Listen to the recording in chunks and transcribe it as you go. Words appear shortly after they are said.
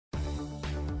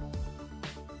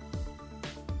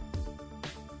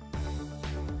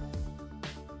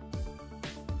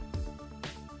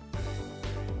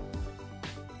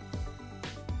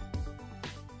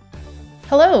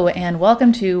Hello, and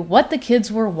welcome to What the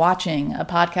Kids Were Watching, a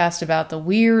podcast about the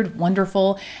weird,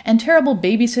 wonderful, and terrible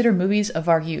babysitter movies of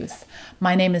our youth.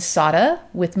 My name is Sada.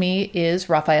 With me is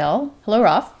Raphael. Hello,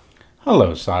 Raf.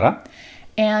 Hello, Sada.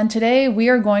 And today we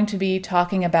are going to be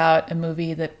talking about a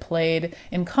movie that played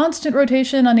in constant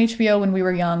rotation on HBO when we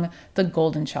were young, The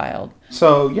Golden Child.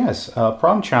 So, yes,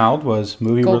 Problem Child was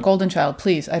movie... Golden Child,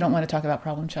 please. I don't want to talk about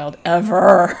Problem Child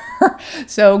ever.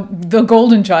 So, The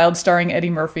Golden Child starring Eddie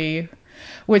Murphy,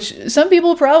 which some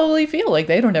people probably feel like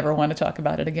they don't ever want to talk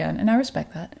about it again, and I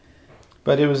respect that.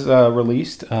 But it was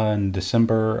released in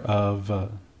December of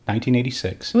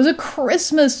 1986. It was a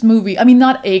Christmas movie. I mean,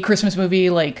 not a Christmas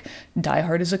movie like Die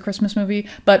Hard is a Christmas movie,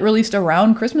 but released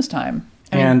around Christmas time.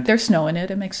 I mean, there's snow in it.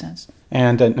 It makes sense.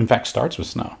 And, in fact, starts with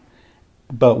snow.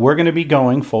 But we're going to be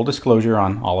going, full disclosure,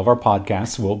 on all of our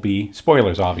podcasts will be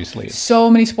spoilers, obviously. So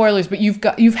many spoilers, but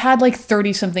you've had like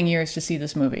 30-something years to see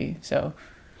this movie, so...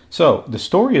 So, the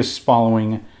story is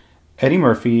following Eddie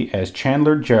Murphy as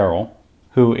Chandler Jarrell,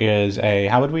 who is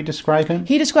how would we describe him?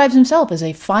 He describes himself as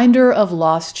a finder of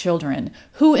lost children.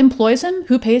 Who employs him?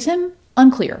 Who pays him?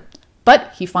 Unclear.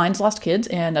 But he finds lost kids,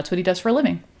 and that's what he does for a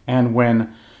living. And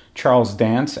when Charles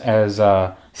Dance as...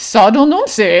 Ça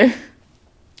donne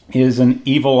is an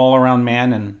evil all-around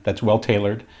man, and that's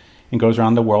well-tailored, and goes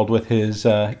around the world with his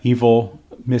evil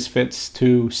misfits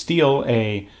to steal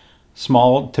a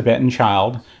small Tibetan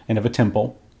child and of a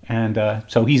temple, and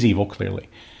so he's evil, clearly.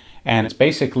 And it's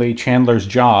basically Chandler's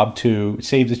job to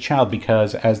save this child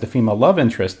because, as the female love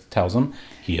interest tells him,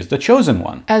 he is the chosen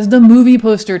one. As the movie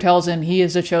poster tells him, he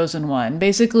is the chosen one.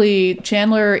 Basically,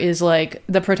 Chandler is like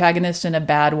the protagonist in a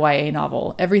bad YA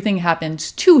novel. Everything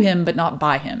happens to him, but not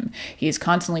by him. He is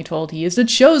constantly told he is the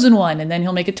chosen one, and then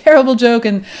he'll make a terrible joke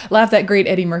and laugh that great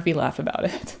Eddie Murphy laugh about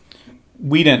it.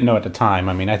 We didn't know at the time.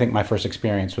 I mean, I think my first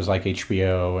experience was like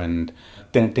HBO and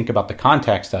didn't think about the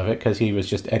context of it because he was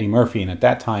just Eddie Murphy. And at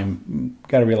that time,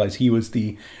 got to realize he was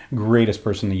the greatest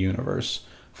person in the universe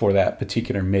for that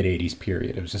particular mid-'80s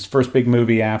period. It was his first big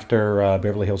movie after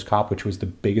Beverly Hills Cop, which was the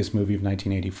biggest movie of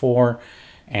 1984.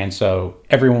 And so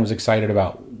everyone was excited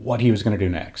about what he was going to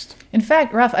do next. In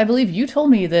fact, Ralph, I believe you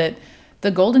told me that The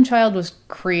Golden Child was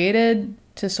created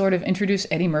to sort of introduce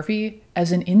Eddie Murphy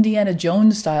as an Indiana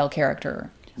Jones-style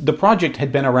character. The project had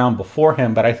been around before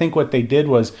him, but I think what they did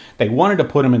was they wanted to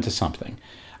put him into something.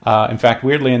 In fact,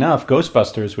 weirdly enough,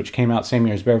 Ghostbusters, which came out same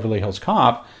year as Beverly Hills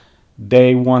Cop,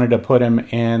 they wanted to put him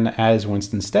in as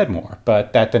Winston Steadmore,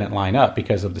 but that didn't line up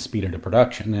because of the speed of the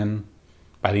production. And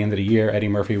by the end of the year, Eddie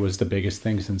Murphy was the biggest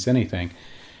thing since anything.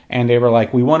 And they were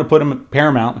like, we want to put him,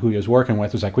 Paramount, who he was working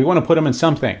with, was like, we want to put him in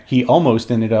something. He almost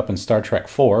ended up in Star Trek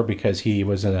 4 because he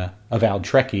was a avowed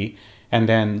Trekkie. And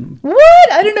then...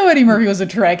 What? I didn't know Eddie Murphy was a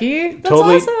Trekkie. That's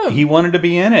totally, awesome. He wanted to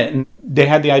be in it. And they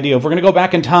had the idea of, we're going to go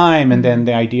back in time. And then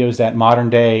the idea is that modern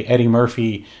day Eddie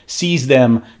Murphy sees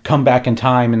them come back in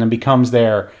time and then becomes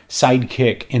their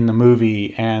sidekick in the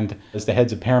movie. And as the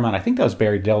heads of Paramount, I think that was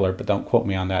Barry Diller, but don't quote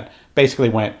me on that, basically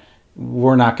went,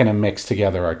 we're not going to mix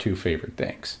together our two favorite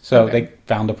things. So They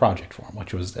found a project for him,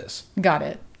 which was this. Got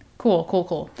it.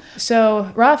 Cool. So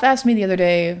Ralph asked me the other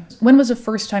day, when was the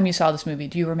first time you saw this movie?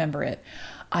 Do you remember it?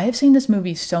 I have seen this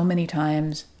movie so many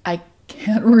times. I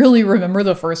can't really remember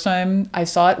the first time I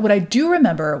saw it. What I do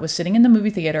remember was sitting in the movie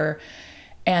theater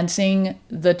and seeing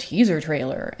the teaser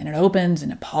trailer, and it opens in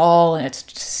Nepal, and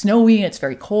it's snowy, and it's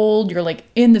very cold. You're like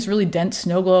in this really dense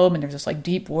snow globe, and there's this like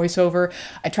deep voiceover.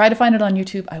 I tried to find it on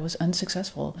YouTube. I was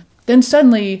unsuccessful. Then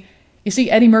suddenly you see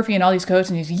Eddie Murphy in all these coats,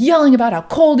 and he's yelling about how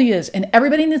cold he is, and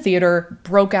everybody in the theater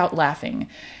broke out laughing.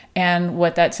 And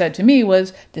what that said to me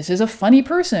was, this is a funny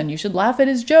person. You should laugh at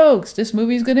his jokes. This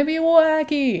movie's going to be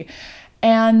wacky.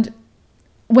 And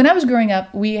when I was growing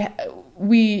up, we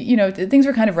things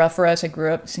were kind of rough for us. I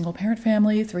grew up single parent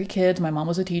family, 3 kids. My mom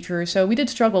was a teacher, so we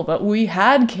did struggle, but we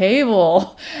had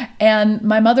cable. And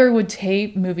my mother would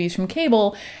tape movies from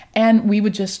cable, and we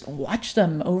would just watch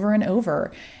them over and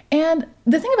over. And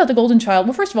the thing about The Golden Child,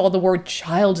 well, first of all, the word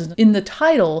child is in the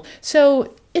title,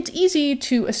 so it's easy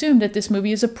to assume that this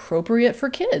movie is appropriate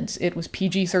for kids. It was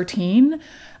PG-13.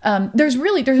 There's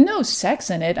no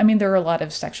sex in it. I mean, there are a lot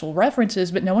of sexual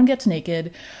references, but no one gets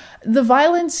naked. The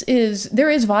violence there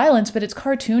is violence, but it's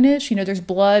cartoonish. There's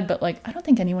blood, but I don't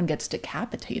think anyone gets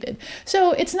decapitated.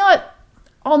 So it's not,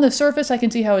 on the surface, I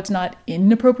can see how it's not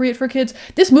inappropriate for kids.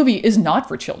 This movie is not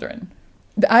for children.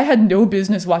 I had no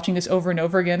business watching this over and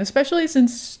over again, especially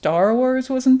since Star Wars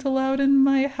wasn't allowed in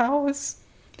my house.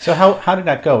 So how did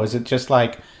that go? Is it just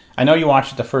like, I know you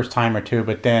watched it the first time or two,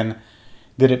 but then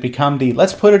Did it become the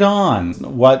let's put it on?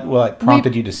 What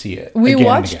prompted you to see it? We again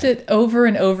watched it over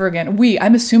and over again.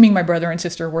 I'm assuming my brother and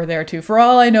sister were there too. For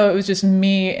all I know, it was just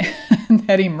me and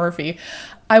Eddie Murphy.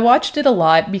 I watched it a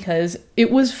lot because it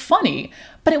was funny.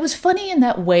 But it was funny in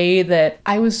that way that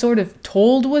I was sort of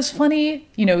told was funny.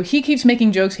 You know, he keeps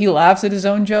making jokes. He laughs at his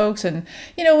own jokes. And,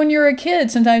 you know, when you're a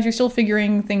kid, sometimes you're still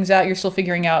figuring things out. You're still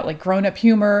figuring out like grown-up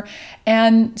humor.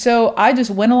 And so I just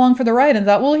went along for the ride and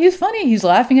thought, well, he's funny. He's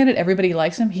laughing at it. Everybody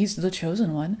likes him. He's the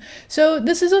chosen one. So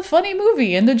this is a funny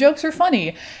movie and the jokes are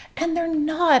funny. And they're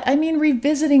not. I mean,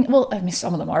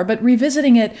 some of them are, but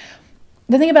revisiting it,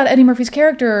 the thing about Eddie Murphy's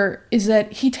character is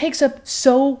that he takes up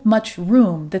so much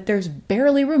room that there's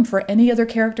barely room for any other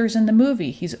characters in the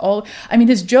movie. His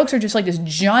jokes are just like this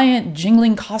giant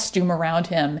jingling costume around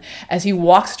him as he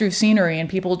walks through scenery and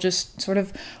people just sort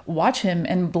of watch him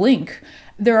and blink.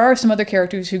 There are some other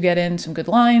characters who get in some good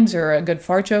lines or a good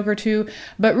fart joke or two,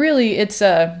 but really it's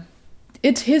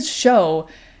his show,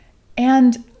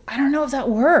 and I don't know if that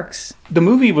works. The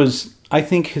movie was, I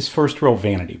think, his first real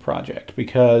vanity project,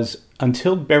 because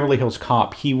until Beverly Hills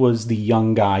Cop, he was the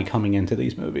young guy coming into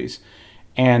these movies.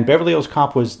 And Beverly Hills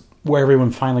Cop was where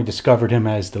everyone finally discovered him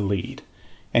as the lead.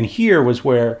 And here was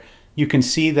where you can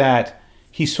see that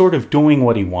he's sort of doing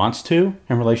what he wants to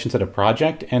in relation to the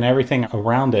project, and everything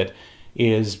around it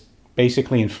is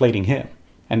basically inflating him.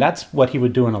 And that's what he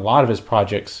would do in a lot of his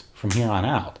projects from here on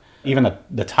out. Even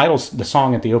the titles, the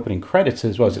song at the opening credits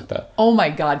Oh my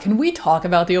God, can we talk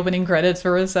about the opening credits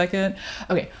for a second?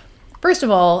 Okay, first of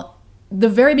all, the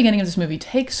very beginning of this movie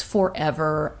takes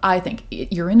forever. I think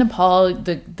you're in Nepal,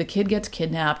 the kid gets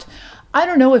kidnapped. I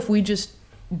don't know if we just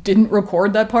didn't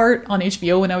record that part on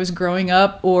HBO when I was growing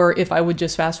up, or if I would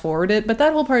just fast forward it, but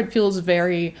that whole part feels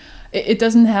it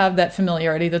doesn't have that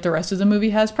familiarity that the rest of the movie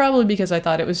has, probably because I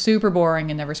thought it was super boring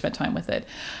and never spent time with it.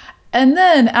 And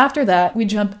then after that, we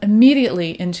jump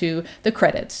immediately into the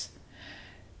credits.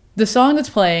 The song that's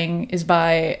playing is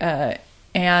by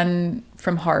Anne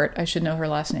from Heart. I should know her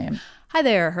last name. Hi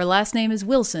there, her last name is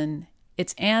Wilson.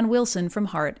 It's Anne Wilson from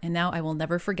Heart, and now I will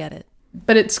never forget it.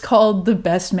 But it's called The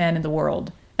Best Man in the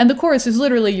World. And the chorus is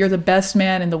literally, you're the best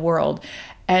man in the world.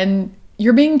 And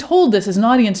you're being told this as an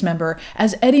audience member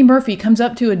as Eddie Murphy comes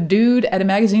up to a dude at a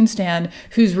magazine stand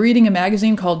who's reading a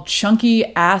magazine called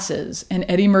Chunky Asses, and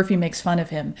Eddie Murphy makes fun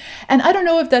of him. And I don't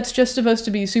know if that's just supposed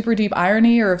to be super deep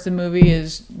irony or if the movie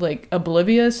is like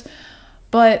oblivious,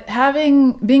 but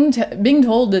being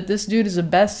told that this dude is the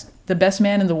best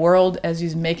man in the world as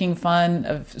he's making fun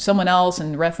of someone else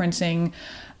and referencing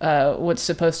what's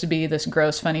supposed to be this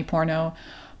gross, funny porno.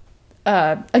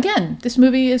 Again, this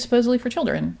movie is supposedly for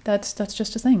children. That's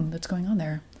just a thing that's going on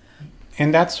there.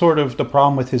 And that's sort of the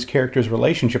problem with his character's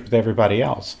relationship with everybody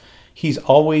else. He's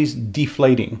always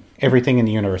deflating everything in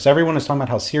the universe. Everyone is talking about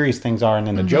how serious things are, and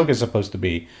then the joke is supposed to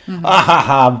be,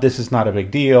 this is not a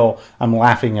big deal. I'm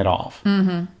laughing it off.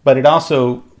 Mm-hmm. But it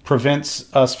also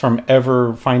prevents us from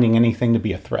ever finding anything to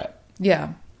be a threat.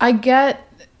 Yeah. I get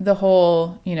the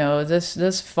whole,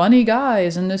 this funny guy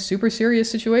is in this super serious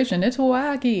situation. It's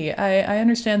wacky. I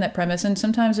understand that premise, and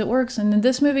sometimes it works. And in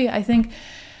this movie, I think,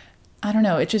 I don't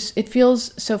know, it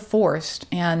feels so forced.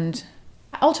 And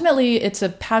ultimately, it's a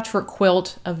patchwork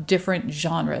quilt of different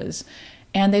genres.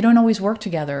 And they don't always work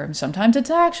together. Sometimes it's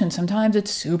action, sometimes it's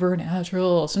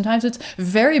supernatural, sometimes it's,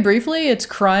 very briefly, it's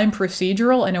crime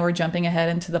procedural. I know we're jumping ahead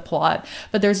into the plot,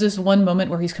 but there's this one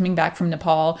moment where he's coming back from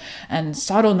Nepal and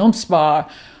Sadhu Numspa,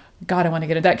 God, I want to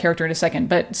get at that character in a second.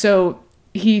 But so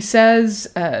he says,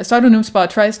 Sadhu Numspa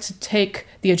tries to take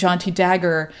the Ajanti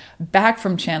dagger back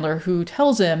from Chandler, who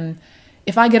tells him,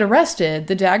 if I get arrested,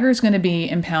 the dagger is going to be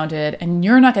impounded and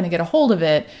you're not going to get a hold of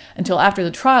it until after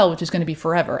the trial, which is going to be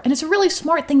forever. And it's a really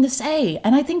smart thing to say.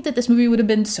 And I think that this movie would have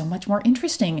been so much more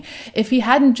interesting if he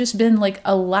hadn't just been like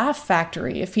a laugh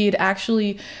factory, if he had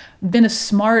actually been a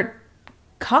smart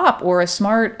cop or a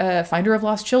smart finder of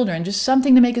lost children, just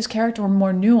something to make his character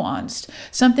more nuanced,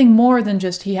 something more than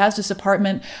just he has this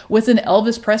apartment with an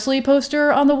Elvis Presley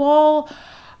poster on the wall.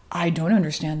 I don't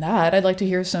understand that. I'd like to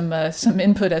hear some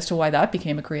input as to why that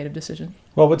became a creative decision.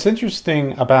 Well, what's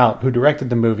interesting about who directed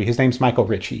the movie, his name's Michael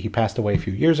Ritchie. He passed away a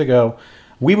few years ago.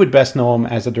 We would best know him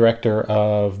as the director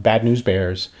of Bad News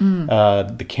Bears,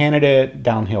 The Candidate,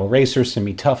 Downhill Racer,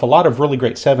 Semi Tough, a lot of really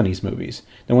great 70s movies.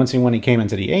 Then once when he came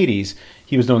into the 80s,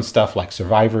 he was doing stuff like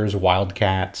Survivors,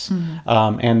 Wildcats,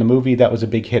 and the movie that was a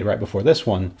big hit right before this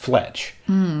one, Fletch.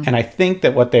 And I think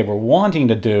that what they were wanting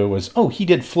to do was, he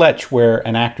did Fletch where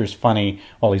an actor's funny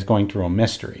while he's going through a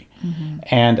mystery.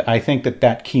 And I think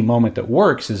that key moment that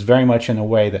works is very much in a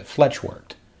way that Fletch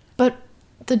worked. But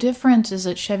the difference is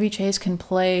that Chevy Chase can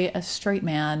play a straight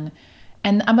man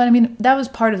But I mean, that was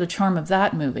part of the charm of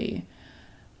that movie.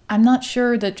 I'm not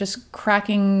sure that just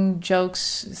cracking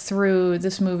jokes through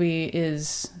this movie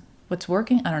is what's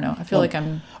working. I don't know. I feel like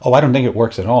I'm... Oh, I don't think it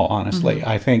works at all, honestly.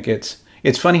 I think it's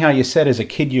funny how you said as a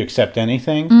kid you accept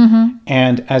anything.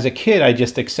 And as a kid, I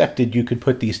just accepted you could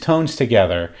put these tones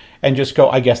together and just go,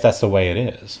 I guess that's the way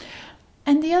it is.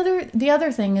 And the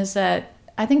other thing is that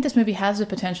I think this movie has the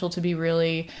potential to be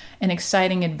really an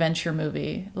exciting adventure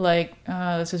movie. Like,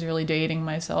 this is really dating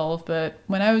myself, but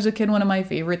when I was a kid, one of my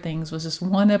favorite things was this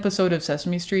one episode of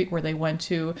Sesame Street where they went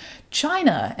to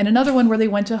China and another one where they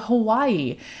went to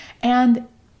Hawaii. And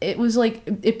it was like,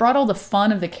 it brought all the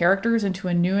fun of the characters into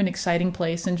a new and exciting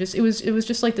place. And just, it was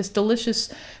just like this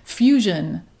delicious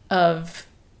fusion of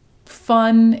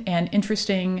fun and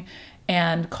interesting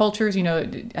and cultures. You know,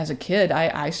 as a kid,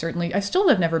 I still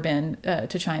have never been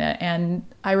to China. And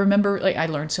I remember, like, I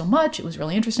learned so much. It was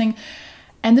really interesting.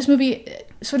 And this movie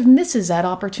sort of misses that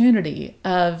opportunity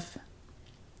of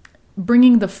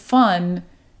bringing the fun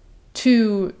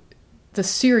to the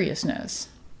seriousness.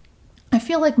 I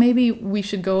feel like maybe we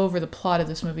should go over the plot of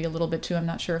this movie a little bit too. I'm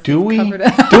not sure if we've covered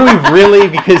it. Do we really?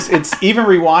 Because it's even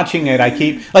rewatching it, I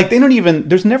keep like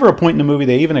there's never a point in the movie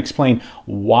they even explain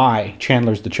why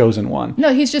Chandler's the chosen one.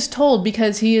 No, he's just told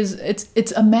because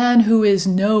it's a man who is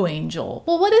no angel.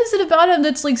 Well, what is it about him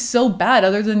that's like so bad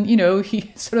other than, you know,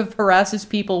 he sort of harasses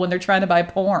people when they're trying to buy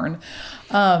porn.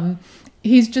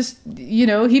 He's just, you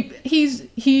know,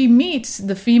 he meets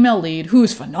the female lead,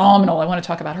 who's phenomenal. I want to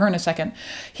talk about her in a second.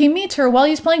 He meets her while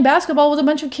he's playing basketball with a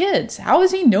bunch of kids. How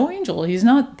is he no angel? He's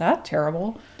not that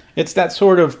terrible. It's that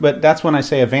sort of, but that's when I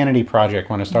say a vanity project,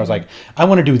 when it starts like, I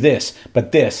want to do this,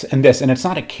 but this, and this. And it's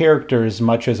not a character as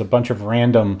much as a bunch of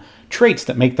random traits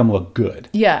that make them look good.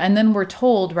 Yeah, and then we're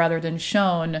told rather than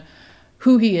shown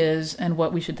who he is and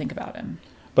what we should think about him.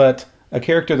 But a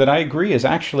character that I agree is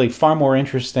actually far more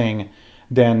interesting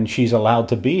than she's allowed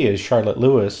to be is Charlotte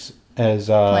Lewis as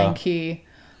playing Key.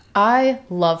 I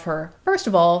love her. First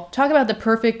of all, talk about the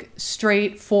perfect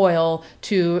straight foil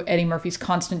to Eddie Murphy's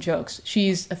constant jokes.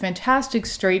 She's a fantastic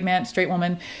straight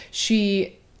woman.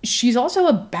 She's also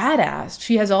a badass.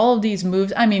 She has all of these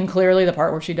moves. I mean, clearly the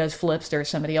part where she does flips, there's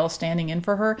somebody else standing in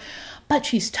for her. But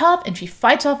she's tough and she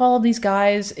fights off all of these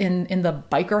guys in the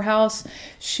biker house.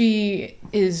 She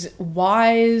is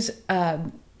wise.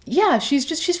 Yeah,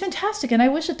 she's fantastic. And I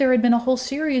wish that there had been a whole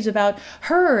series about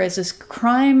her as this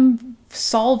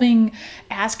crime-solving,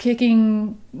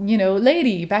 ass-kicking, you know,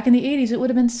 lady. Back in the 80s, it would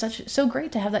have been so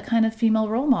great to have that kind of female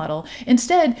role model.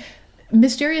 Instead,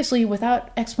 mysteriously,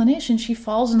 without explanation, she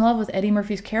falls in love with Eddie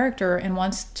Murphy's character and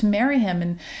wants to marry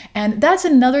him. And that's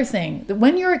another thing.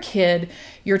 When you're a kid,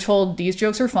 you're told these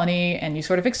jokes are funny and you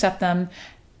sort of accept them.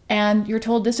 And you're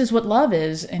told this is what love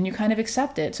is, and you kind of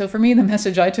accept it. So for me, the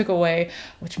message I took away,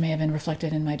 which may have been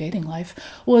reflected in my dating life,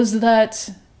 was that,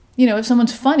 you know, if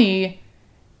someone's funny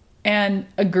and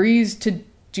agrees to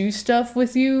do stuff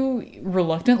with you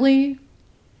reluctantly,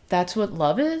 that's what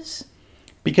love is.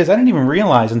 Because I didn't even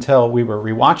realize until we were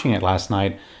rewatching it last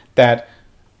night that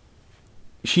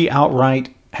she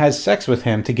outright has sex with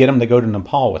him to get him to go to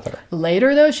Nepal with her.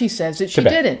 Later, though, she says that she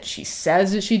didn't. She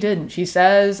says that she didn't. She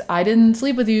says, I didn't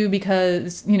sleep with you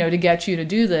because, you know, to get you to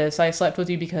do this. I slept with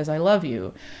you because I love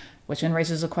you. Which then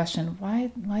raises the question,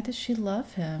 why does she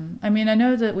love him? I mean, I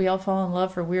know that we all fall in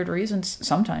love for weird reasons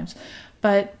sometimes,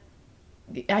 but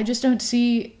I just don't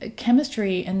see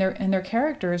chemistry in their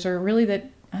characters, or really that,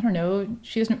 I don't know,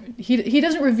 he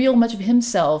doesn't reveal much of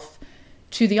himself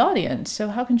to the audience. So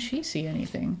how can she see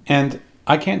anything? And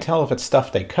I can't tell if it's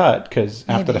stuff they cut, because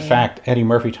after the fact, Eddie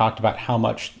Murphy talked about how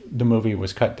much the movie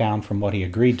was cut down from what he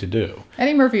agreed to do.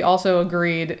 Eddie Murphy also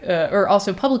agreed, or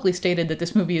also publicly stated that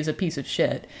this movie is a piece of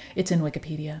shit. It's in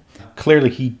Wikipedia.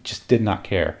 Clearly, he just did not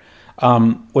care.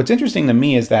 What's interesting to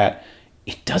me is that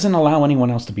it doesn't allow anyone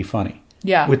else to be funny.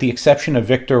 Yeah. With the exception of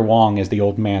Victor Wong as the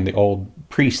old man, the old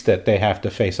priest that they have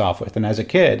to face off with. And as a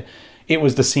kid, it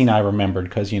was the scene I remembered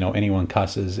because, you know, anyone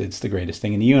cusses, it's the greatest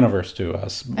thing in the universe to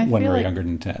us when we're younger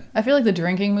than 10. I feel like the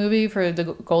drinking movie for The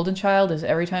Golden Child is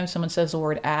every time someone says the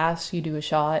word ass, you do a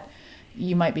shot.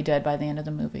 You might be dead by the end of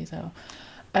the movie, though.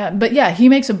 But yeah, he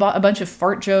makes a bunch of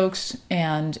fart jokes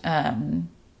and,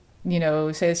 you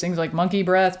know, says things like monkey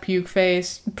breath, puke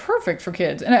face. Perfect for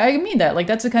kids. And I mean that. Like,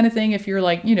 that's the kind of thing if you're,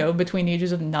 like, you know, between the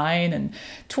ages of 9 and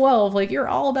 12, like, you're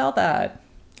all about that.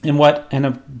 And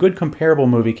a good comparable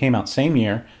movie came out same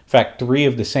year. In fact, 3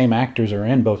 of the same actors are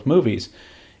in both movies.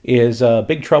 Is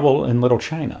Big Trouble in Little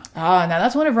China. Ah, now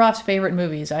that's one of Roth's favorite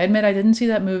movies. I admit I didn't see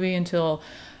that movie until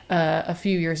a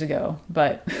few years ago,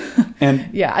 but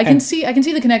and yeah, I can see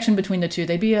the connection between the two.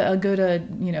 They'd be a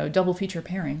good double feature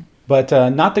pairing. But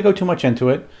not to go too much into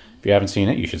it. If you haven't seen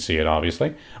it, you should see it,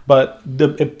 obviously. But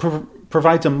it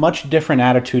provides a much different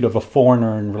attitude of a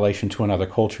foreigner in relation to another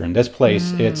culture. In this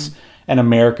place, it's an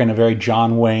American, a very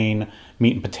John Wayne,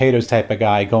 meat and potatoes type of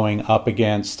guy going up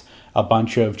against a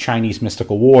bunch of Chinese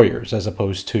mystical warriors as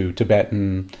opposed to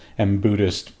Tibetan and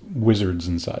Buddhist wizards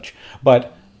and such.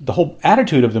 But the whole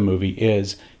attitude of the movie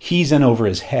is he's in over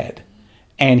his head.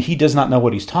 And he does not know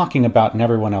what he's talking about, and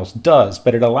everyone else does.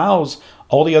 But it allows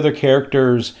all the other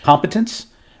characters competence,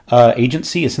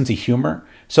 agency, a sense of humor,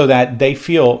 so that they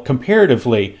feel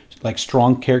comparatively like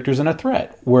strong characters and a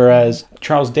threat. Whereas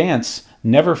Charles Dance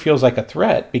never feels like a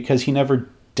threat because he never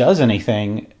does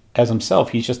anything as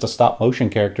himself. He's just a stop motion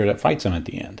character that fights him at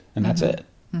the end. And that's it.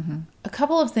 A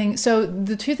couple of things. So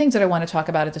the two things that I want to talk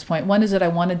about at this point, one is that I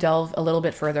want to delve a little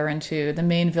bit further into the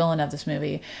main villain of this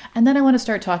movie. And then I want to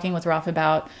start talking with Ralph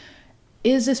about,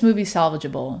 is this movie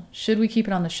salvageable? Should we keep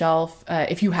it on the shelf?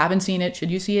 If you haven't seen it, should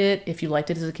you see it? If you liked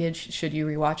it as a kid, should you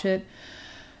rewatch it?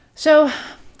 So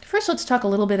first, let's talk a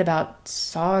little bit about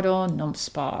Sado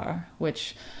Nompspar,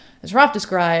 which, as Ralph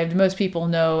described, most people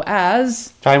know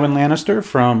as Tywin Lannister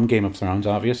from Game of Thrones,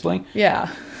 obviously. Yeah.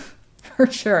 For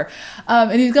sure.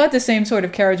 And he's got the same sort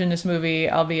of carriage in this movie,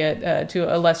 albeit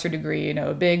to a lesser degree. You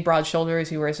know, big, broad shoulders.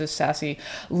 He wears this sassy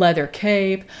leather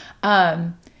cape.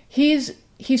 He's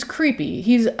creepy.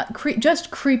 He's just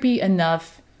creepy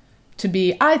enough to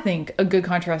be, I think, a good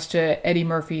contrast to Eddie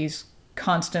Murphy's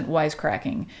constant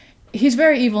wisecracking. He's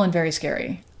very evil and very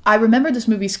scary. I remember this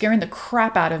movie scaring the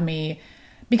crap out of me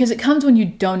because it comes when you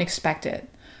don't expect it.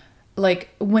 Like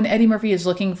when Eddie Murphy is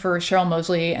looking for Cheryl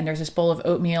Mosley and there's this bowl of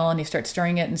oatmeal and he starts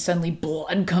stirring it and suddenly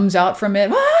blood comes out from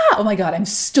it. Ah! Oh my God, I'm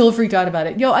still freaked out about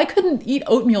it. Yo, I couldn't eat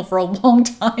oatmeal for a long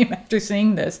time after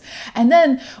seeing this. And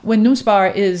then when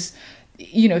Nompspar is,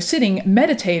 you know, sitting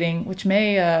meditating, which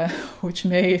may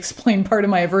explain part of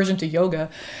my aversion to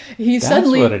yoga. He's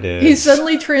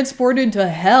suddenly transported to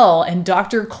hell, and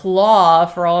Dr. Claw,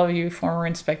 for all of you former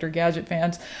Inspector Gadget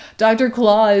fans, Dr.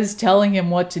 Claw is telling him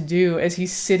what to do as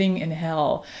he's sitting in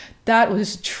hell. That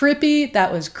was trippy,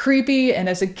 that was creepy, and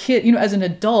as a kid, you know, as an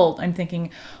adult, I'm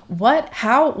thinking, what,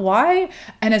 how, why?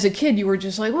 And as a kid, you were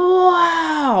just like,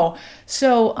 wow.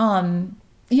 So,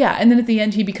 yeah, and then at the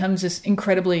end, he becomes this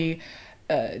incredibly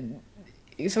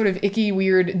sort of icky,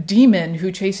 weird demon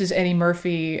who chases Eddie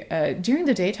Murphy during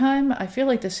the daytime. I feel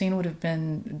like the scene would have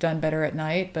been done better at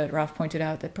night, but Ralph pointed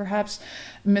out that perhaps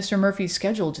Mr. Murphy's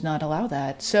schedule did not allow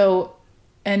that. So,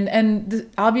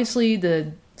 obviously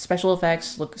the special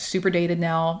effects look super dated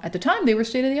now. At the time, they were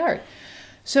state of the art.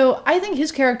 So I think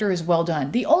his character is well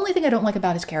done. The only thing I don't like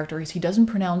about his character is he doesn't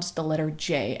pronounce the letter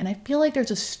J, and I feel like there's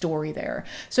a story there.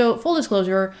 So full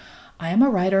disclosure, I am a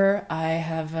writer. I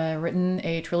have written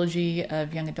a trilogy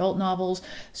of young adult novels.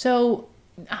 So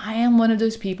I am one of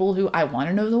those people who I want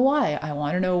to know the why. I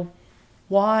want to know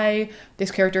why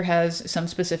this character has some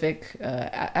specific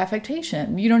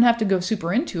affectation. You don't have to go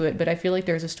super into it, but I feel like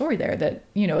there's a story there that,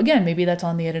 you know, again, maybe that's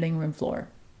on the editing room floor.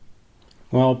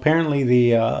 Well, apparently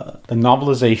the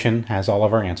novelization has all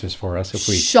of our answers for us if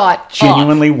we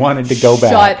genuinely wanted to go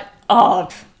back. Shut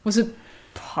up. Was it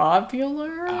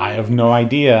popular? I have no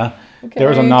idea. Okay. There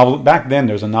was a novel back then.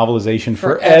 There was a novelization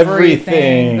for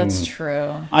everything. That's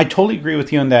true. I totally agree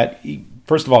with you on that.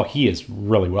 First of all, he is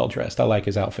really well dressed. I like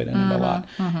his outfit in it a lot,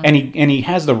 and he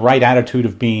has the right attitude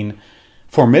of being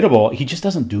formidable. He just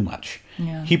doesn't do much.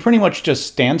 Yeah. He pretty much just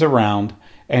stands around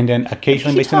and then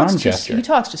occasionally makes an arm gesture. He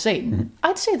talks to Satan. Mm-hmm.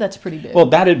 I'd say that's pretty big. Well,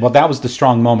 that was the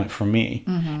strong moment for me.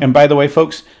 Mm-hmm. And by the way,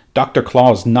 folks, Dr.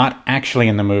 Claw is not actually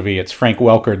in the movie. It's Frank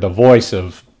Welker, the voice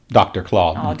of Dr.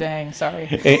 Claw. Oh, dang. Sorry.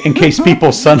 In case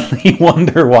people suddenly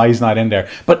wonder why he's not in there.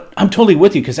 But I'm totally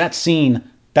with you because that scene,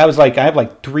 that was like, I have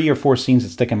like 3 or 4 scenes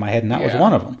that stick in my head, and that was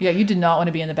one of them. Yeah, you did not want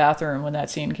to be in the bathroom when that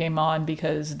scene came on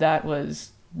because that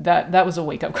was a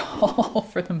wake-up call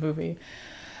for the movie.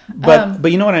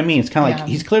 But you know what I mean? It's kind of like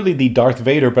he's clearly the Darth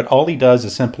Vader, but all he does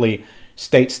is simply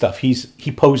state stuff.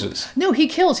 He poses. No, he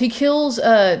kills. He kills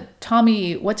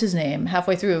Tommy, what's his name,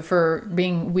 halfway through for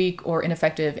being weak or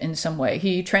ineffective in some way.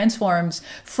 He transforms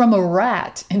from a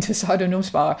rat into Sado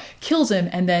Nompspar, kills him,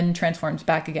 and then transforms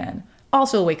back again.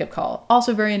 Also a wake-up call.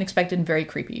 Also very unexpected and very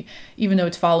creepy. Even though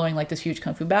it's following like this huge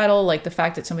kung fu battle, like the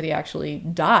fact that somebody actually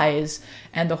dies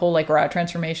and the whole like rat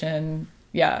transformation,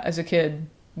 as a kid,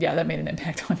 that made an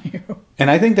impact on you. And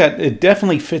I think that it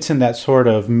definitely fits in that sort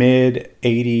of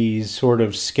mid-'80s sort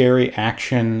of scary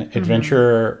action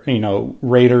adventure,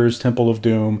 Raiders, Temple of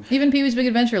Doom. Even Pee-wee's Big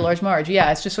Adventure, Large Marge. Yeah,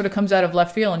 it just sort of comes out of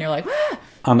left field and you're like, ah!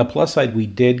 On the plus side, we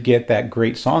did get that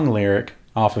great song lyric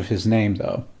off of his name,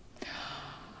 though.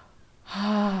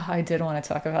 I did want to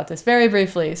talk about this very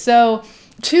briefly. So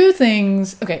Two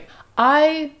things. Okay,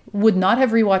 I would not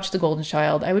have rewatched The Golden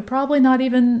Child. I would probably not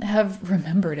even have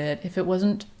remembered it if it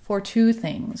wasn't for two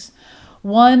things.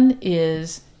 One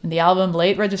is in the album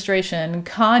Late Registration,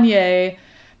 Kanye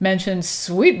mentioned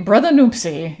Sweet Brother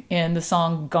Noopsy in the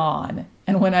song Gone.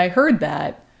 And when I heard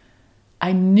that,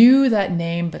 I knew that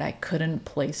name, but I couldn't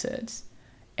place it.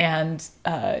 And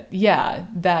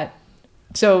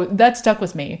so that stuck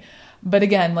with me. But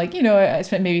again, I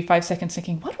spent maybe 5 seconds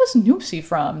thinking, what was Noopsy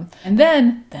from? And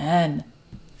then, a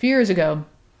few years ago,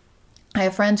 I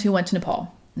have friends who went to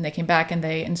Nepal. And they came back and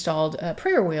they installed a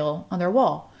prayer wheel on their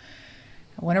wall.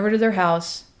 I went over to their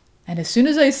house, and as soon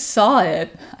as I saw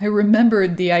it, I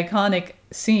remembered the iconic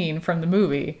scene from the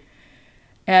movie.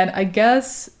 And I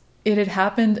guess it had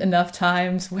happened enough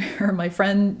times where my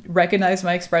friend recognized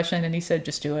my expression and he said,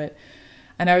 just do it.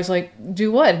 And I was like,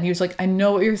 do what? And he was like, I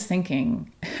know what you're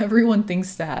thinking. Everyone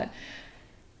thinks that.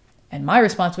 And my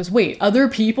response was, wait, other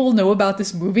people know about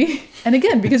this movie? And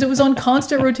again, because it was on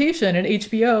constant rotation at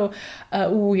HBO,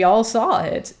 we all saw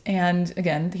it. And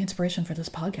again, the inspiration for this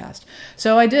podcast.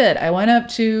 So I did. I went up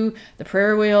to the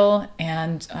prayer wheel,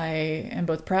 and I am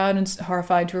both proud and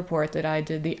horrified to report that I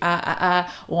did the, I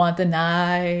want the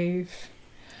knife.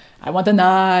 I want the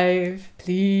knife,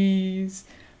 please.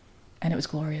 And it was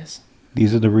glorious.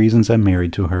 These are the reasons I'm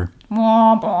married to her.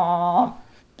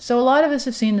 So a lot of us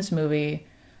have seen this movie.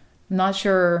 I'm not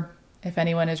sure if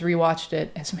anyone has rewatched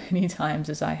it as many times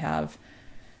as I have.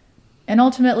 And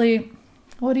ultimately,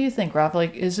 what do you think, Ralph?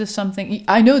 Is this something...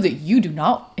 I know that you do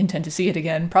not intend to see it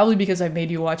again, probably because I've made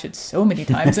you watch it so many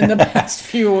times in the past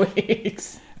few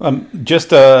weeks.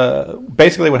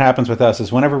 Basically what happens with us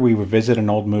is whenever we revisit an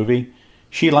old movie,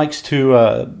 she likes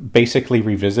to basically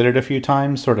revisit it a few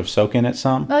times, sort of soak in it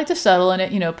some. I like to settle in it,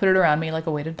 put it around me like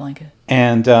a weighted blanket.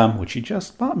 And, which you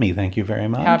just bought me, thank you very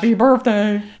much. Happy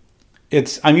birthday!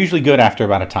 I'm usually good after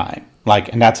about a time.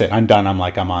 And that's it. I'm done. I'm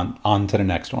on to the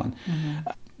next one. Mm-hmm.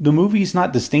 The movie's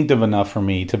not distinctive enough for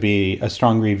me to be a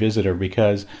strong revisitor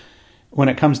because when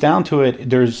it comes down to it,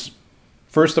 there's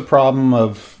first the problem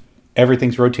of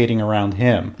everything's rotating around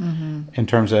him in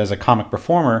terms of as a comic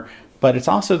performer. But it's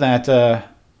also that,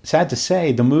 sad to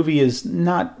say, the movie is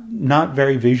not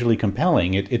very visually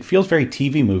compelling. It feels very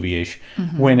TV movie-ish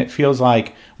when it feels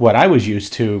like what I was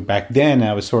used to back then.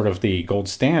 I was sort of the gold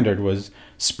standard was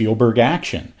Spielberg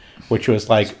action, which was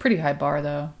like... It's a pretty high bar,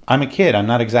 though. I'm a kid. I'm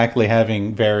not exactly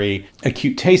having very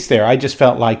acute taste there. I just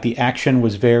felt like the action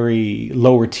was very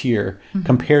lower tier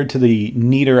compared to the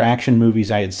neater action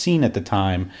movies I had seen at the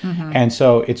time. And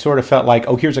so it sort of felt like,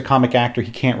 oh, here's a comic actor.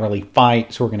 He can't really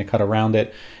fight, so we're going to cut around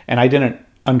it. And I didn't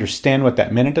understand what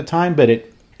that meant at the time, but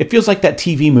it feels like that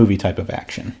TV movie type of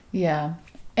action. Yeah.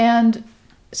 And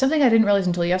something I didn't realize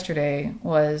until yesterday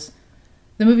was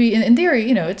the movie, in theory,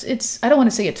 it's I don't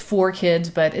want to say it's for kids,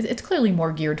 but it's clearly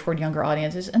more geared toward younger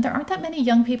audiences, and there aren't that many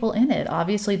young people in it.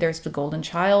 Obviously, there's the Golden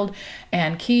Child,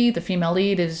 and Key, the female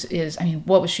lead, is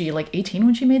what was she, 18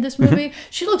 when she made this movie?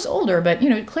 She looks older, but,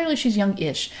 clearly she's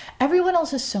young-ish. Everyone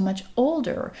else is so much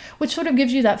older, which sort of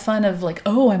gives you that fun of,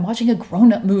 oh, I'm watching a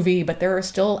grown-up movie, but there are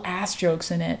still ass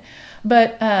jokes in it.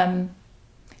 But,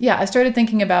 I started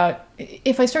thinking about,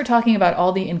 if I start talking about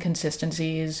all the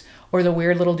inconsistencies or the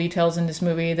weird little details in this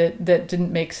movie that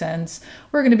didn't make sense,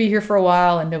 we're going to be here for a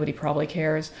while and nobody probably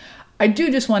cares. I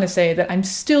do just want to say that I'm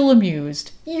still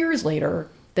amused, years later,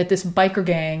 that this biker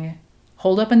gang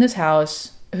holed up in this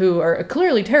house, who are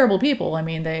clearly terrible people.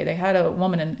 They had a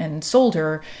woman and sold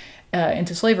her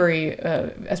into slavery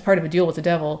as part of a deal with the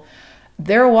devil.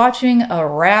 They're watching a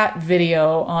Rat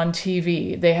video on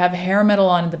TV. They have hair metal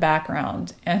on in the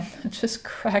background, and it just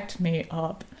cracked me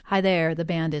up. Hi there, the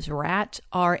band is Rat,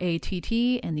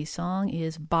 R-A-T-T, and the song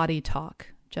is Body Talk,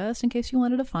 just in case you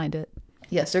wanted to find it.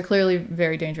 Yes, they're clearly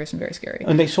very dangerous and very scary.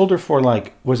 And they sold her for,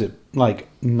 was it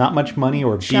not much money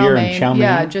or beer and chow mein?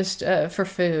 Yeah, just for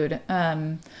food.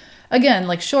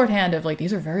 Again, shorthand of,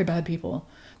 these are very bad people.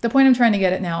 The point I'm trying to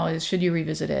get at now is, should you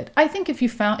revisit it? I think if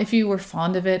you were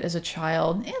fond of it as a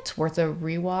child, it's worth a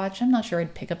rewatch. I'm not sure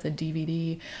I'd pick up the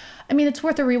DVD. It's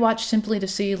worth a rewatch simply to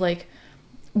see,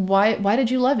 why did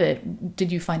you love it?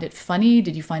 Did you find it funny?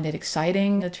 Did you find it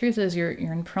exciting? The truth is,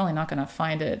 you're probably not going to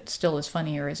find it still as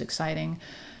funny or as exciting.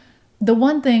 The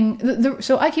one thing,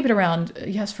 so I keep it around,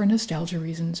 yes, for nostalgia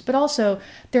reasons, but also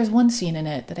there's one scene in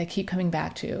it that I keep coming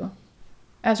back to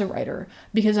as a writer,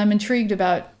 because I'm intrigued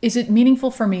about, is it meaningful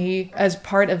for me as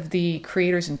part of the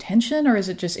creator's intention, or is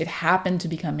it just, it happened to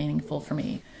become meaningful for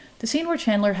me? The scene where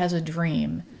Chandler has a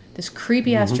dream, this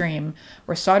creepy-ass dream,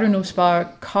 where Sadhu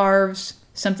Nuspa carves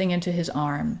something into his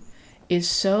arm, is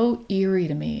so eerie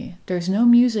to me. There's no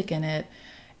music in it,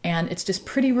 and it's this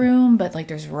pretty room, but like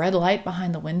there's red light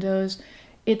behind the windows.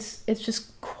 It's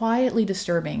just quietly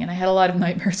disturbing, and I had a lot of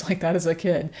nightmares like that as a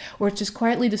kid, where it's just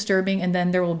quietly disturbing, and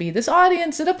then there will be this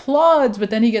audience that applauds,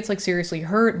 but then he gets like seriously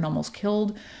hurt and almost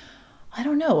killed. I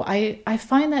don't know. I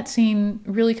find that scene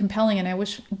really compelling, and I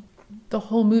wish the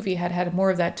whole movie had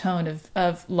more of that tone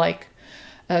of like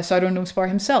Sardou Numspar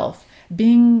himself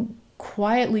being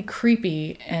quietly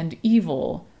creepy and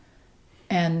evil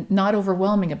and not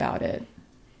overwhelming about it.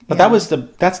 But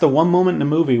that's the one moment in the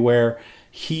movie where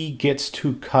he gets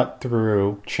to cut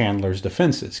through Chandler's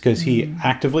defenses, because he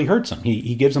actively hurts him.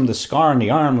 He gives him the scar on the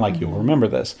arm, like, you'll remember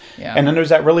this. Yeah. And then there's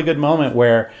that really good moment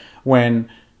where when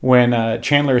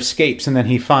Chandler escapes and then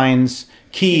he finds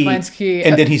Key,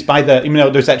 and then he's by the,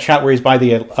 there's that shot where he's by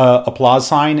the applause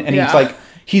sign, and he's like,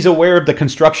 he's aware of the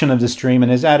construction of this dream,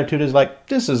 and his attitude is like,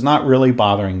 this is not really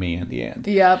bothering me in the end.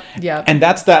 Yep. And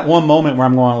that's that one moment where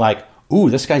I'm going like, ooh,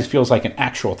 this guy feels like an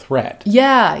actual threat.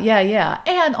 Yeah.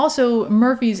 And also,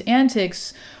 Murphy's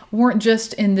antics weren't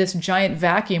just in this giant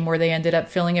vacuum where they ended up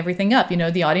filling everything up.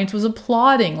 The audience was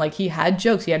applauding. Like, he had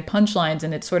jokes, he had punchlines,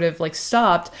 and it sort of like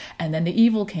stopped, and then the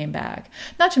evil came back.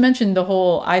 Not to mention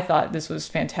I thought this was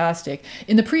fantastic.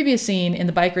 In the previous scene in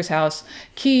the biker's house,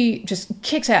 Key just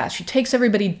kicks ass. She takes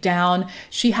everybody down.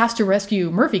 She has to rescue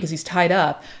Murphy because he's tied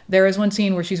up. There is one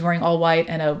scene where she's wearing all white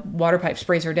and a water pipe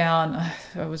sprays her down.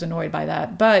 I was annoyed by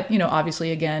that. But,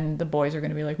 obviously, again, the boys are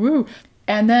going to be like, woo.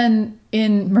 And then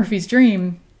in Murphy's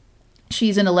dream,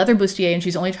 she's in a leather bustier and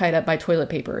she's only tied up by toilet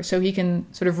paper. So he can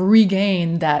sort of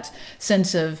regain that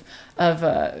sense of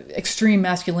extreme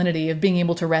masculinity, of being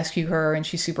able to rescue her, and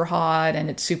she's super hot and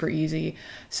it's super easy.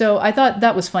 So I thought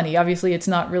that was funny. Obviously, it's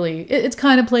not really, it's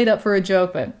kind of played up for a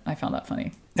joke, but I found that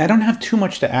funny. I don't have too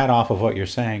much to add off of what you're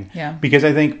saying. Yeah. Because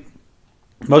I think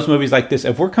most movies like this,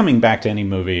 if we're coming back to any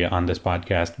movie on this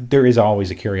podcast, there is always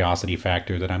a curiosity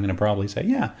factor that I'm going to probably say,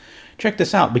 yeah, check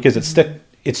this out, because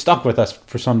it stuck with us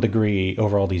for some degree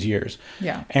over all these years.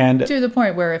 Yeah. And to the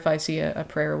point where if I see a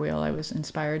prayer wheel, I was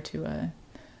inspired to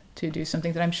do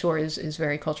something that I'm sure is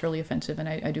very culturally offensive, and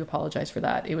I do apologize for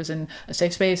that. It was in a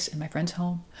safe space in my friend's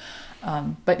home.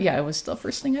 But yeah, it was the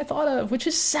first thing I thought of, which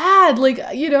is sad. Like,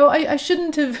 I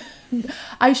shouldn't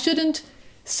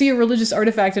see a religious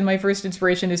artifact and my first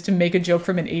inspiration is to make a joke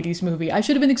from an 80s movie. I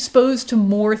should have been exposed to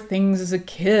more things as a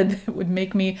kid that would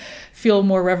make me feel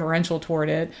more reverential toward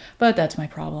it. But that's my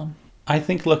problem. I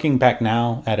think looking back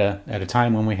now at a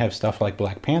time when we have stuff like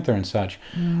Black Panther and such,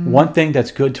 one thing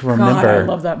that's good to remember. God, I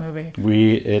love that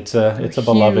movie. It's a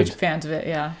beloved. Huge fans of it,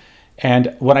 yeah.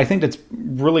 And what I think that's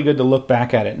really good to look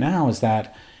back at it now is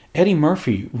that Eddie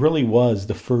Murphy really was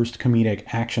the first comedic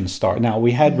action star. Now,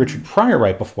 we had Richard Pryor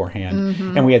right beforehand,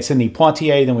 and we had Sidney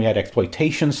Poitier, then we had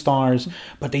exploitation stars,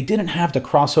 but they didn't have the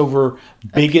crossover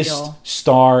biggest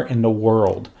star in the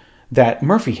world that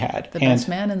Murphy had. The best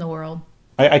man in the world.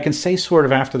 I can say sort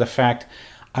of after the fact,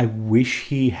 I wish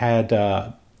he had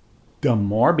done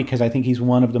more, because I think he's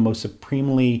one of the most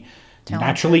supremely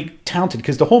naturally talented,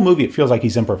 because the whole movie, it feels like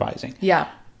he's improvising. Yeah.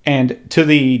 And to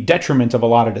the detriment of a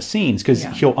lot of the scenes, because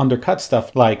he'll undercut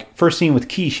stuff. Like, first scene with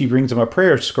Key, she brings him a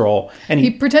prayer scroll, and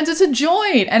he pretends it's a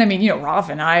joint. And I mean, Rolf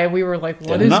and I, we were like,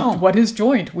 what is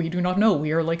joint? We do not know.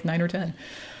 We are like 9 or 10.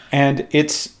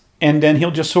 And then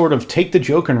he'll just sort of take the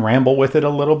joke and ramble with it a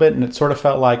little bit, and it sort of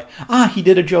felt like, he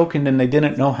did a joke, and then they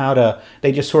didn't know how to,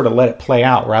 they just sort of let it play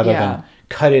out rather than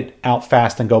cut it out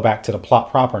fast and go back to the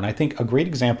plot proper. And I think a great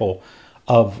example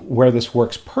of where this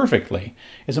works perfectly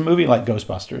is a movie like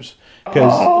Ghostbusters,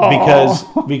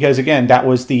 because again, that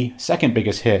was the second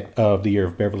biggest hit of the year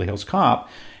of Beverly Hills Cop,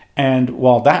 and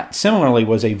while that similarly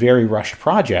was a very rushed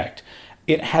project,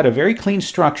 it had a very clean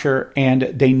structure, and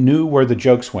they knew where the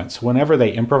jokes went. So whenever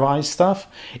they improvised stuff,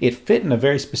 it fit in a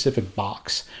very specific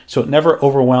box, so it never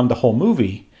overwhelmed the whole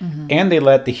movie. And they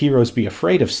let the heroes be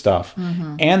afraid of stuff,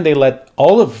 and they let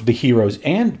all of the heroes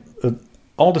and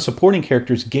all the supporting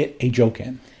characters get a joke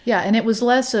in. Yeah, and it was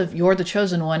less of you're the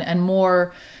chosen one and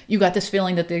more you got this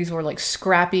feeling that these were like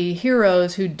scrappy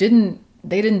heroes who didn't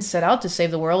set out to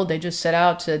save the world. They just set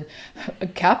out to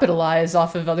capitalize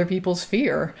off of other people's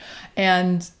fear.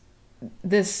 And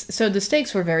so the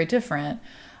stakes were very different.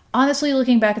 Honestly,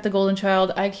 looking back at The Golden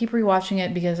Child, I keep rewatching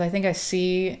it because I think I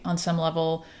see on some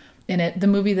level in it the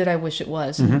movie that I wish it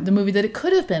was, the movie that it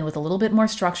could have been, with a little bit more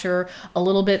structure, a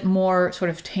little bit more sort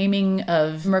of taming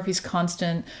of Murphy's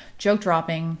constant joke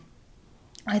dropping.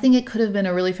 I think it could have been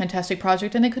a really fantastic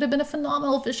project, and it could have been a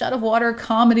phenomenal fish out of water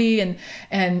comedy and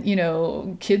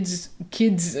kids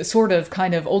sort of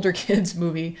kind of older kids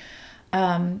movie.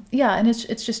 Yeah, and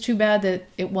it's just too bad that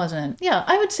it wasn't. Yeah,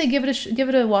 I would say give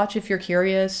it a watch if you're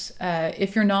curious.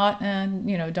 If you're not, and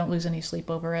don't lose any sleep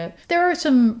over it. There are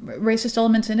some racist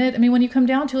elements in it. I mean, when you come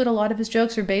down to it, a lot of his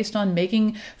jokes are based on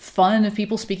making fun of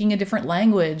people speaking a different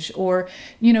language, or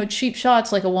cheap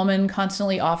shots like a woman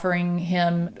constantly offering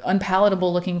him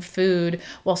unpalatable looking food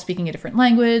while speaking a different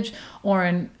language, or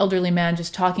an elderly man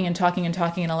just talking and talking and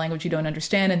talking in a language you don't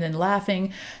understand and then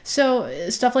laughing. So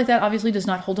stuff like that obviously does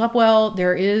not hold up well.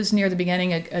 There is near the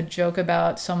beginning a joke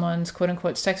about someone's quote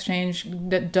unquote sex change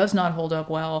that does not hold up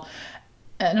well.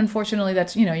 And unfortunately,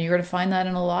 that's, you're going to find that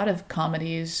in a lot of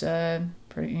comedies,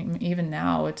 even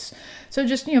now. It's so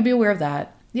just, be aware of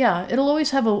that. Yeah, it'll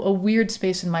always have a weird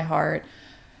space in my heart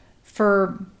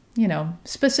for,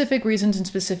 specific reasons and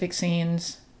specific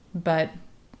scenes, but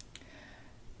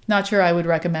not sure I would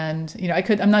recommend.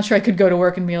 I'm not sure I could go to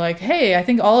work and be like, hey, I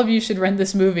think all of you should rent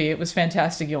this movie. It was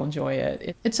fantastic. You'll enjoy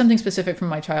it. It's something specific from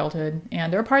my childhood,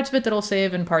 and there are parts of it that I'll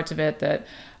save and parts of it that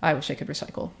I wish I could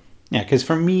recycle. Yeah, because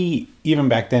for me, even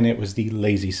back then, it was the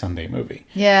lazy Sunday movie.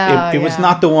 Yeah, it was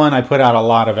not the one I put out a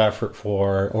lot of effort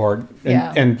for,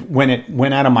 and when it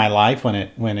went out of my life, when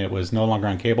it was no longer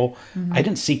on cable, I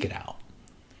didn't seek it out,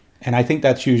 and I think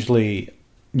that's usually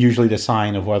the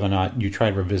sign of whether or not you try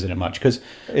to revisit it much, because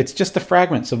it's just the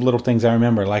fragments of little things I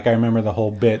remember. Like I remember the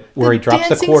whole bit where he drops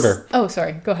the quarter. Oh,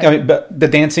 sorry. Go ahead. I mean, but the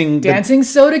dancing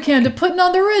soda can to putting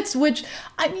on the Ritz, which,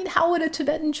 I mean, how would a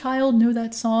Tibetan child know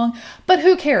that song? But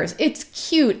who cares? It's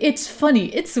cute. It's funny.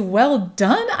 It's well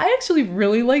done. I actually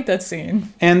really like that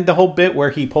scene. And the whole bit where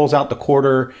he pulls out the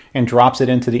quarter and drops it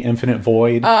into the infinite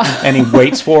void, and he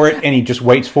waits for it, and he just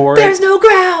waits for it. There's no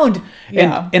ground.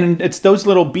 Yeah. And it's those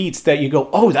little beats that you go,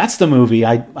 oh, that's the movie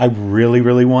I really,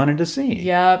 really wanted to see.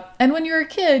 Yeah. And when you're a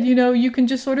kid, you can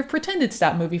just sort of pretend it's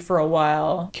that movie for a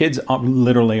while. Kids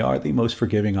literally are the most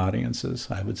forgiving audiences,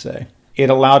 I would say. It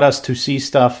allowed us to see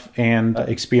stuff and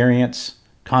experience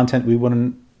content we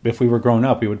wouldn't, if we were grown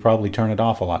up, we would probably turn it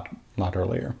off a lot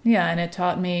earlier. Yeah, and it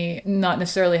taught me not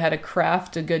necessarily how to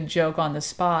craft a good joke on the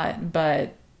spot,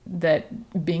 but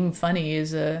that being funny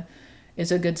is a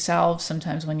good salve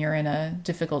sometimes when you're in a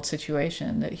difficult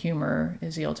situation, that humor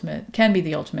can be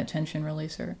the ultimate tension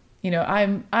releaser.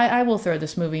 I will throw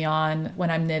this movie on when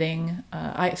I'm knitting.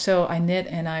 I knit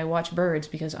and I watch birds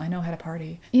because I know how to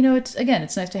party. It's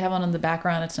nice to have on in the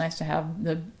background. It's nice to have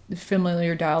the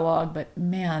familiar dialogue, but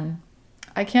man,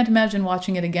 I can't imagine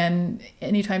watching it again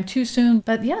anytime too soon.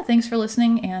 But yeah, thanks for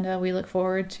listening, and we look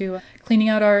forward to cleaning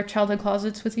out our childhood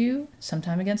closets with you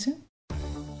sometime again soon.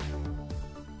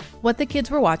 What the Kids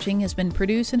Were Watching has been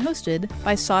produced and hosted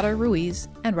by Sara Ruiz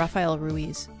and Rafael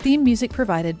Ruiz. Theme music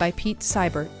provided by Pete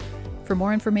Seibert. For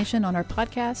more information on our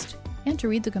podcast and to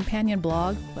read the companion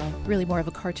blog, well, really more of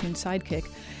a cartoon sidekick,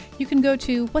 you can go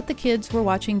to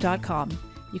whatthekidswerewatching.com.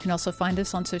 You can also find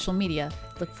us on social media.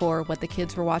 Look for What the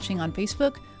Kids Were Watching on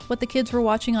Facebook, What the Kids Were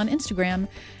Watching on Instagram,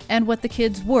 and What the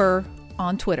Kids Were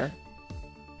on Twitter.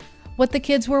 What the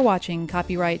Kids Were Watching,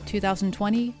 copyright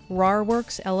 2020, RAR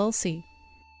Works, LLC.